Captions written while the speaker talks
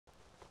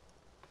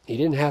He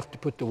didn't have to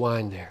put the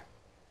wine there.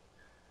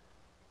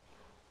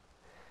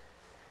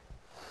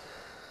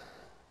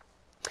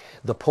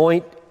 The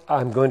point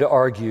I'm going to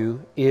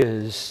argue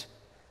is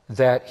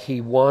that he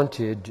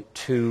wanted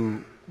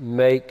to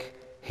make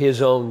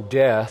his own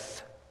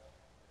death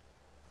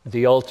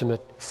the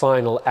ultimate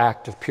final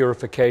act of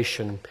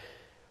purification,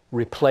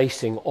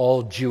 replacing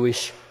all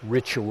Jewish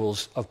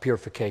rituals of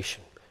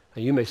purification.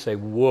 Now you may say,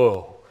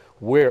 whoa,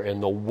 where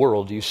in the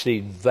world do you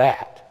see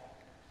that?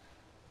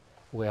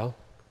 Well,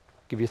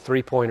 I'll give you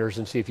 3 pointers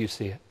and see if you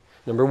see it.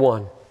 Number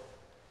 1,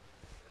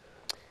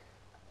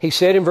 he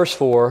said in verse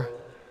 4,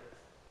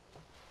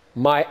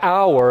 my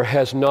hour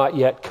has not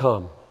yet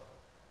come.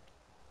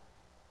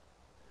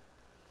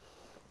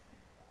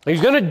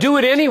 He's going to do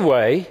it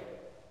anyway.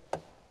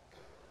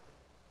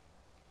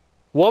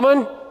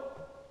 Woman,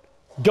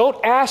 don't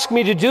ask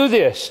me to do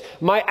this.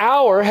 My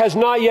hour has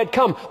not yet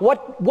come.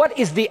 What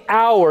is the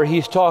hour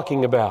he's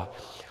talking about?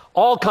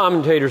 All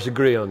commentators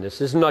agree on this.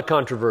 This is not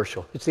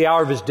controversial. It's the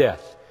hour of his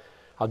death.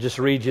 I'll just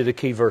read you the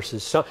key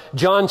verses.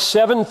 John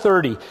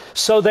 7:30.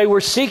 So they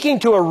were seeking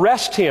to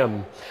arrest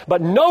him, but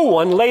no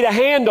one laid a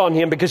hand on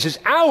him because his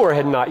hour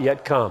had not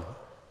yet come.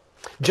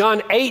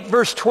 John 8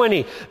 verse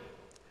 20.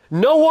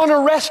 No one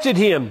arrested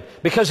him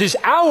because his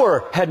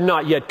hour had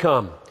not yet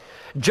come.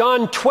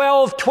 John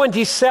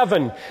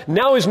 12:27.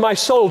 Now is my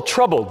soul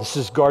troubled. This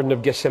is Garden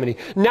of Gethsemane.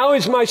 Now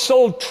is my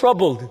soul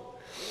troubled.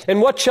 And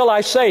what shall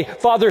I say?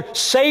 Father,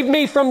 save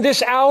me from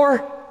this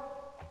hour?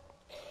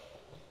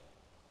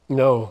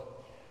 No.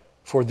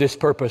 For this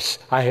purpose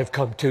I have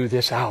come to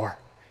this hour.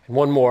 And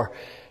one more,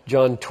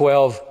 John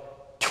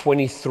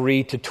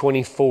 12:23 to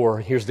 24.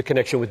 Here's the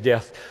connection with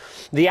death.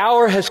 The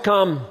hour has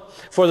come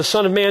for the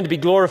Son of Man to be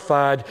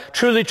glorified.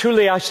 Truly,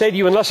 truly, I say to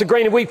you, unless a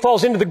grain of wheat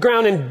falls into the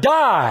ground and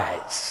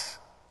dies,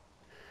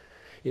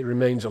 it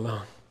remains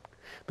alone.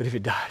 But if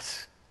it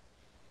dies,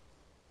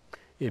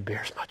 it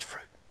bears much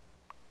fruit.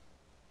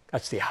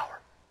 That's the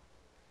hour.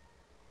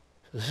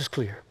 So this is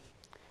clear.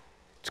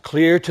 It's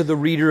clear to the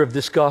reader of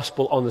this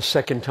gospel on the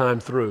second time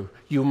through.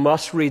 You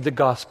must read the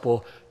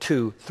gospel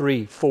 2,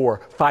 3,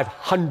 4,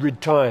 500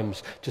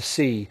 times to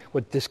see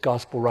what this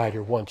gospel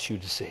writer wants you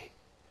to see.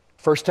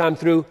 First time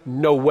through,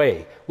 no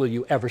way will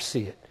you ever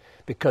see it,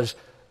 because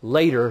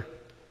later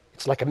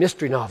it's like a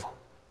mystery novel.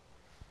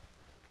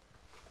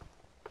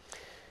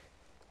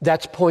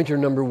 That's pointer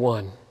number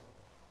 1.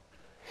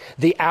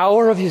 The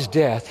hour of his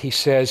death, he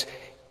says,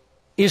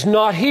 is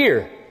not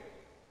here.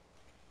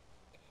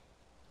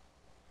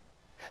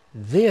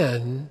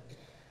 Then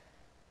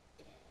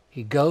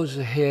he goes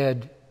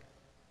ahead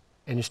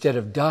and instead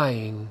of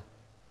dying,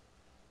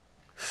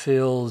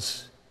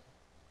 fills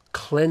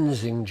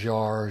cleansing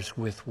jars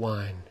with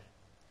wine.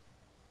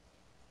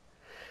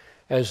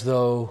 As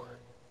though,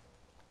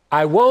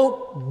 I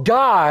won't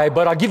die,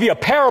 but I'll give you a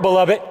parable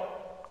of it.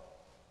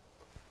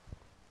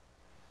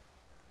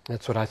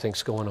 That's what I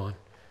think's going on.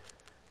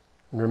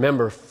 And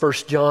remember, 1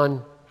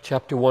 John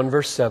chapter 1,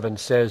 verse 7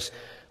 says,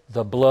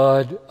 the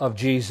blood of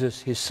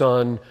Jesus, his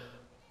Son,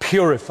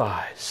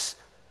 purifies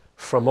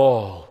from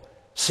all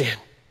sin.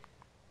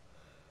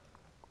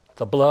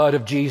 The blood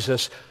of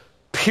Jesus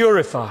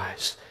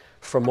purifies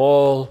from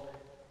all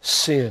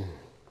sin.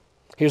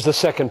 Here's the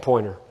second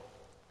pointer.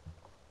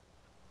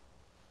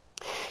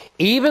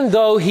 Even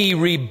though he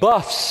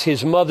rebuffs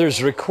his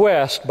mother's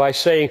request by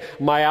saying,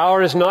 my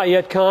hour has not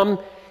yet come,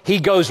 he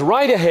goes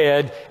right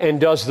ahead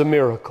and does the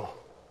miracle.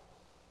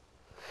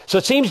 So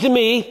it seems to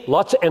me,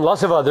 lots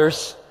of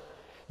others,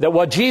 that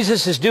what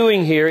Jesus is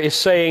doing here is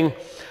saying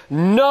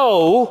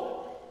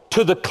no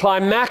to the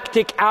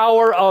climactic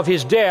hour of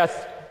his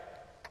death,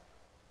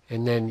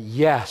 and then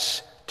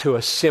yes to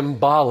a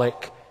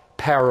symbolic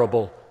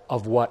parable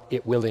of what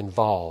it will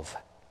involve.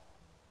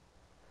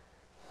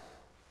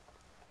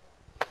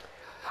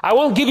 I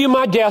won't give you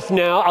my death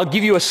now. I'll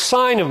give you a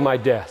sign of my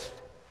death.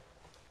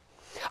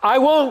 I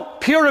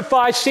won't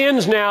purify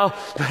sins now,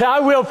 but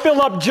I will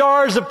fill up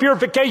jars of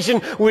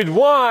purification with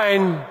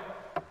wine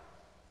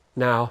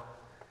now.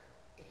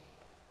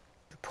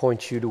 To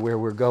point you to where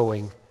we're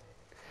going.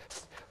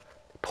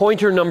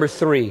 Pointer number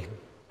 3.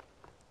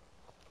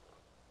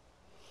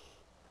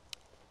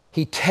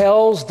 He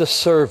tells the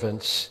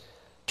servants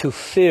to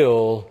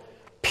fill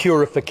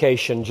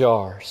purification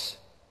jars.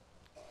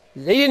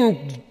 They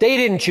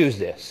didn't choose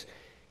this.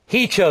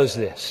 He chose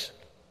this.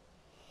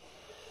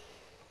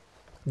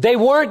 They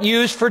weren't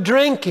used for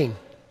drinking.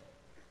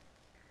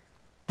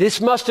 This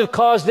must have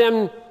caused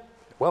them,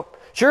 well,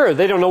 sure,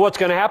 they don't know what's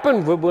going to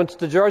happen once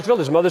the jar's filled.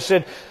 His mother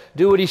said,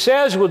 do what he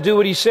says, we'll do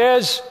what he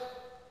says.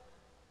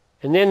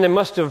 And then they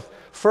must have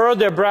furrowed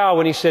their brow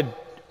when he said,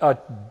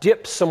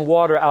 dip some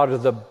water out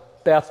of the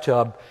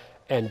bathtub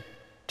and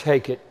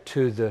take it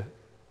to the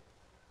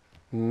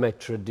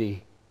maitre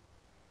d'.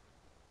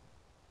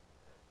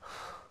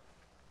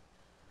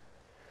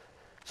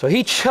 So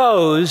he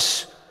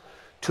chose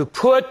to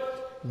put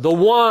the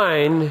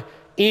wine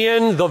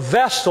in the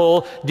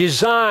vessel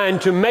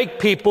designed to make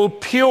people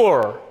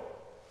pure.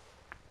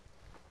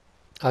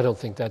 I don't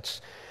think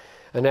that's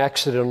an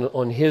accident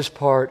on his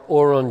part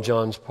or on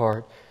John's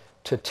part.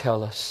 to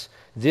tell us.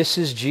 This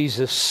is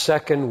Jesus'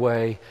 second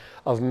way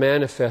of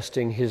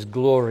manifesting His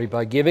glory,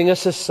 by giving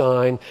us a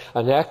sign,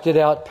 an acted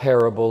out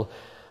parable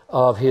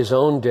of His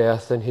own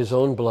death and His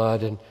own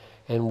blood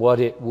and what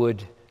it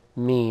would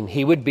mean.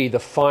 He would be the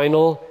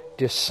final,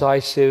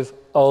 decisive,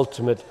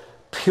 ultimate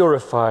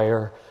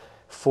purifier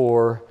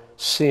for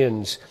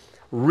sins.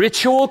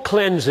 Ritual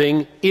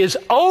cleansing is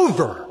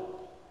over.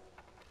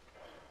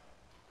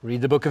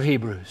 Read the book of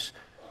Hebrews.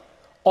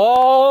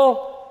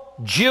 All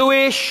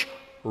Jewish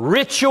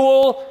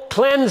ritual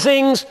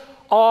cleansings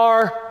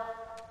are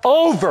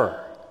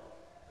over,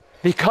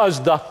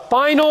 because the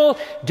final,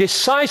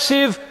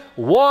 decisive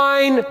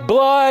wine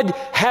blood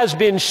has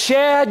been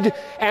shed,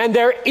 and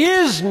there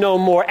is no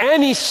more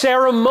any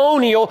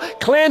ceremonial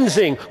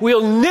cleansing.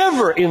 We'll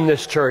never in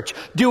this church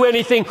do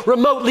anything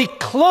remotely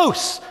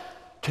close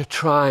to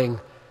trying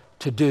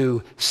to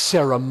do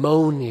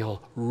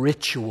ceremonial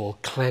ritual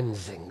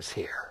cleansings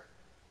here.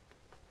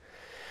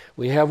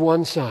 We have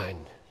one sign,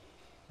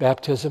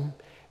 baptism,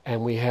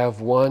 and we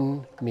have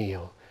one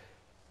meal,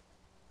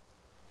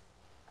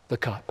 the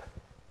cup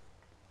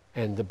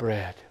and the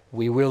bread.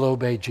 We will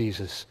obey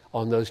Jesus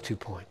on those 2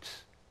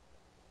 points.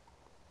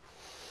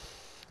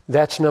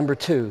 That's number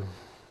 2.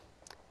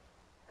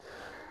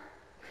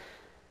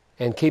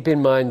 And keep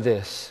in mind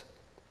this.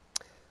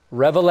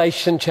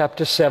 Revelation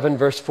chapter 7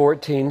 verse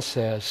 14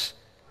 says,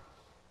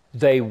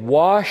 they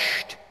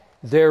washed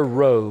their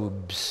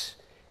robes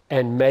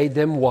and made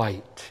them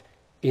white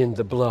in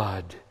the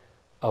blood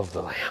of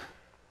the Lamb.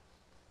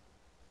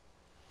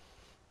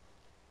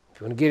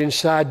 If you want to get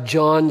inside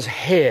John's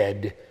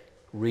head,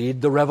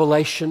 read the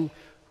Revelation,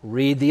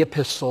 read the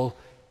epistle,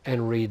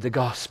 and read the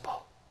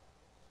gospel.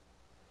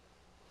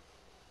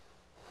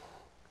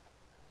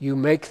 You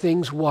make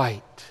things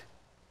white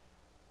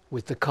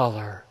with the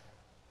color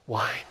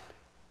wine.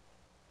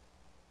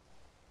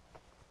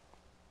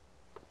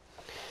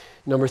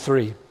 Number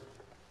 3,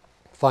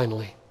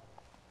 finally,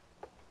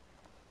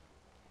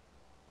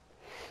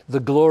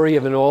 the glory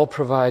of an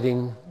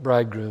all-providing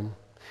bridegroom.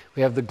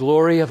 We have the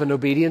glory of an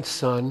obedient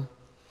son.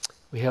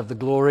 We have the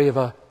glory of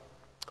an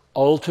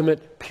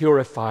ultimate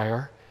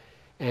purifier.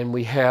 And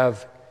we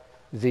have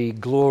the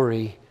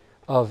glory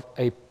of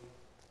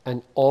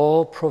an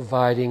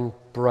all-providing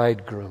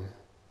bridegroom.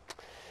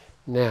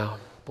 Now,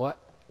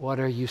 what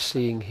are you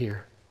seeing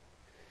here?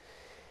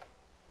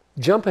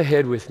 Jump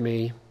ahead with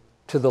me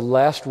to the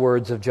last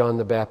words of John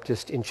the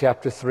Baptist in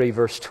chapter 3,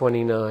 verse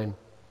 29.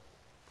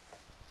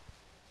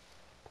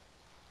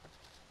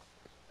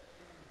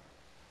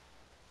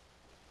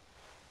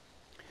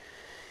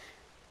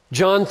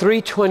 John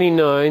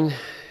 3:29,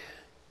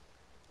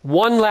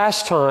 one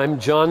last time,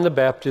 John the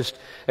Baptist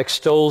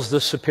extols the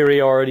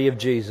superiority of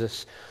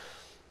Jesus.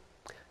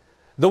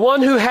 The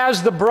one who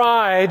has the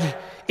bride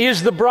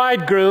is the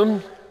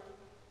bridegroom.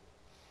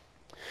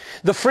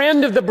 The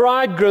friend of the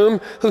bridegroom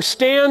who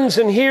stands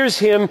and hears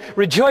him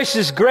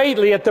rejoices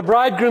greatly at the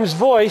bridegroom's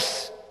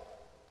voice.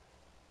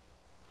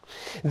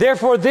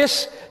 Therefore,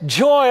 this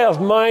joy of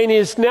mine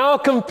is now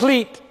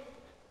complete.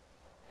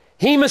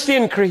 He must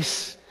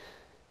increase,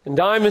 and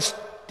I must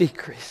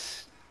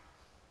decrease.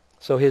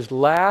 So his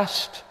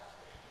last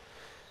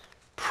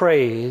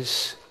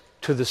praise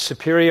to the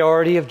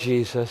superiority of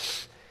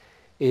Jesus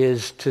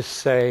is to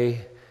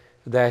say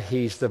that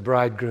He's the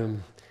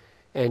bridegroom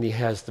and He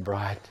has the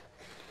bride,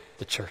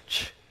 the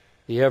church,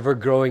 the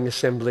ever-growing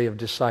assembly of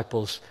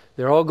disciples.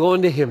 They're all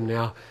going to Him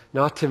now,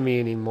 not to me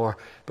anymore,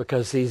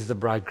 because He's the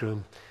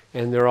bridegroom,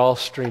 and they're all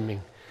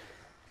streaming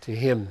to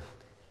Him.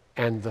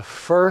 And the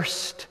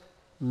first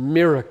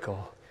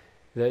miracle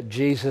that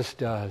Jesus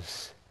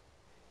does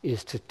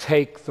is to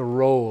take the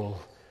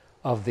role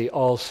of the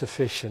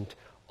all-sufficient,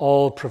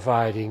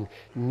 all-providing,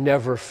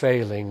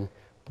 never-failing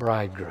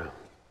bridegroom.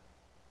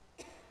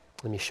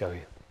 Let me show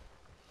you.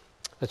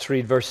 Let's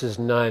read verses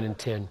 9 and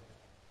 10.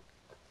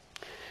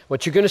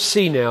 What you're going to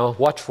see now,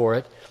 watch for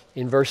it,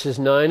 in verses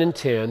 9 and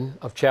 10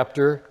 of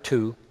chapter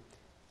 2,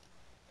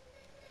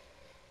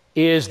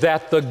 is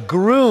that the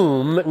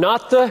groom,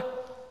 not the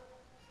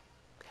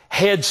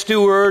head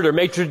steward or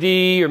maitre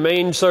d' or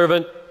main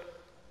servant,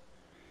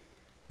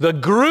 the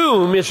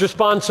groom is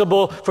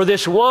responsible for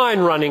this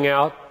wine running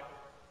out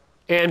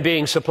and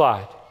being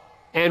supplied.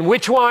 And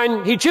which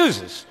wine he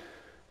chooses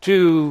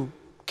to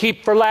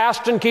keep for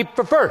last and keep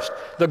for first.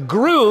 The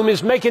groom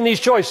is making these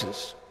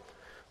choices.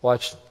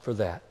 Watch for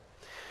that.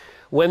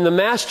 When the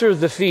master of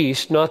the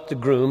feast, not the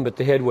groom but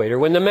the head waiter,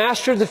 when the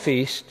master of the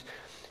feast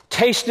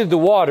tasted the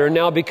water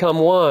now become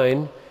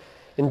wine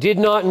and did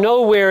not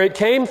know where it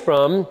came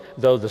from,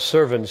 though the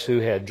servants who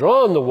had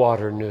drawn the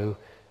water knew,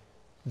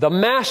 the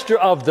master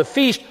of the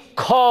feast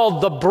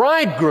called the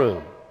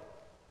bridegroom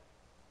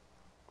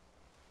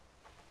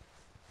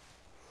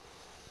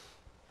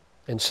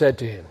and said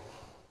to him,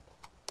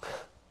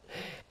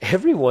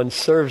 everyone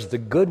serves the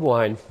good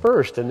wine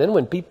first, and then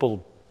when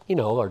people,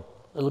 are a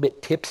little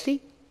bit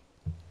tipsy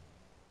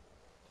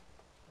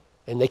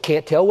and they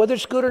can't tell whether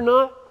it's good or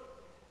not,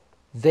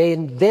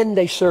 then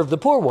they serve the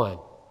poor wine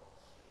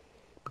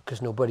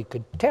because nobody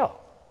could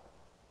tell.